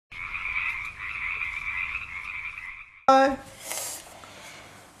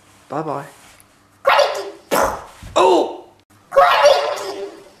Bye bye. Oh!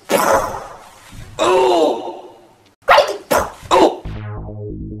 Oh! Oh!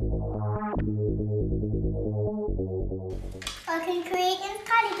 I can create a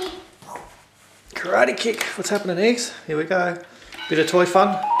karate kick. Karate kick. What's happening, Eggs? Here we go. Bit of toy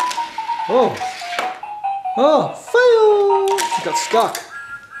fun. Oh! Oh! Fail! She got stuck.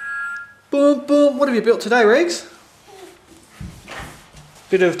 Boom, boom. What have you built today, Regs?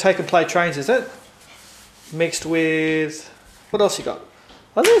 Bit of take and play trains, is it? Mixed with... What else you got?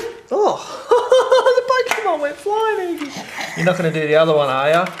 Oh, the Pokemon went flying, Eggy. You're not going to do the other one, are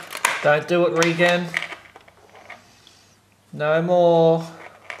you? Don't do it, Regan. No more.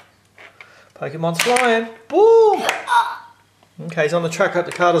 Pokemon's flying. Boom! Okay, he's on the track. Hope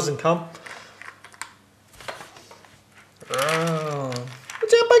the car doesn't come. Oh.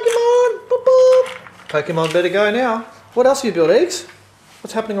 Watch out, Pokemon! Boop, boop. Pokemon better go now. What else have you built, Eggs?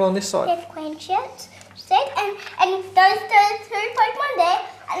 What's happening along this side? There's queen shirts, and those two Pokemon there,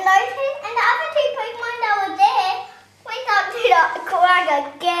 and those two, and the other two Pokemon that were there, went up to the crag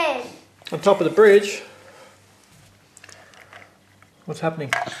again. On top of the bridge. What's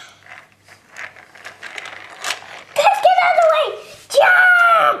happening? Let's get out of the way!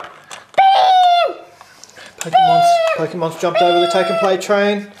 Jump! Beam! Pokemon's jumped over the take and play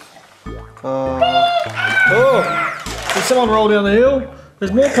train. Oh! Did someone roll down the hill?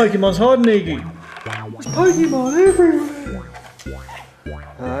 There's more Pokemon's hiding, Iggy. There's Pokemon everywhere.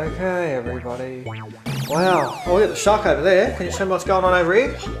 Okay, everybody. Wow. Oh, we got the shark over there. Can you show me what's going on over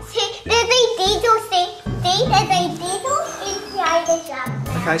here? See, there's a diesel, see, there's a diesel inside the shark.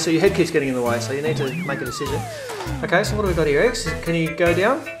 Okay, so your head keeps getting in the way, so you need to make a decision. Okay, so what do we got here, X? Can you go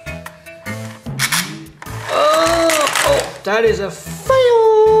down? Oh, that is a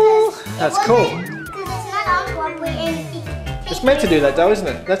fail. That's cool. Because it's not uncooperating. It's meant to do that though, isn't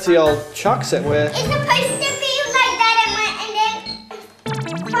it? That's the old Chuck set where... It's supposed to be like that and then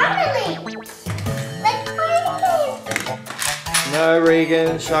finally. Like finally. No,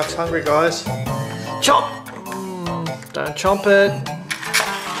 Regan, shark's hungry, guys. Chomp! Don't chomp it.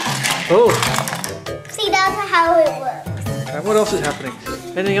 Oh. See, that's how it works. Okay, what else is happening?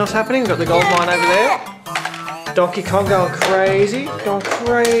 Anything else happening? We've got the gold mine over there. Donkey Kong going crazy. Going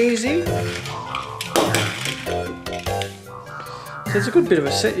crazy. So it's a good bit of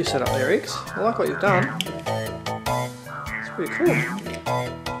a set you set up there, X. I like what you've done. It's pretty cool.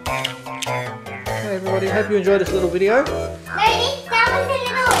 Okay, everybody, hope you enjoyed this little video. Ready? That was a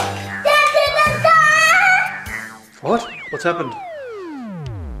little. What? What's happened?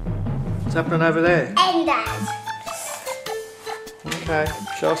 What's happening over there? And that. Okay,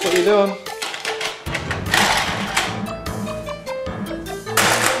 show us what you're doing.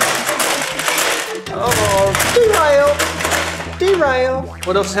 Oh, derail! Derail!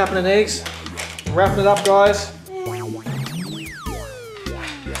 What else is happening, Eggs? Wrapping it up, guys.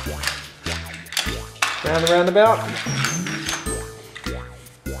 Round and roundabout.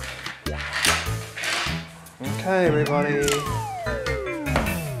 Okay, everybody.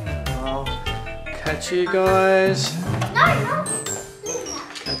 I'll catch you guys. No.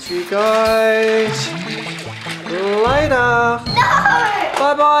 Catch you guys later. No.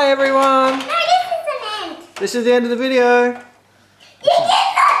 Bye bye, everyone. No, this is an end. This is the end of the video. You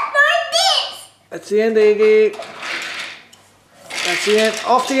cannot do this. That's the end, Iggy. That's the end.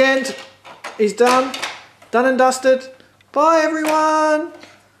 Off the end. He's done. Done and dusted. Bye, everyone.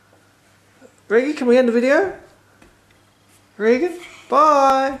 Regan, can we end the video? Regan,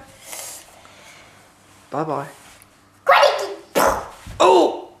 bye. Bye bye. Karate kick.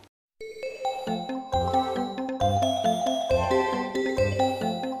 Oh!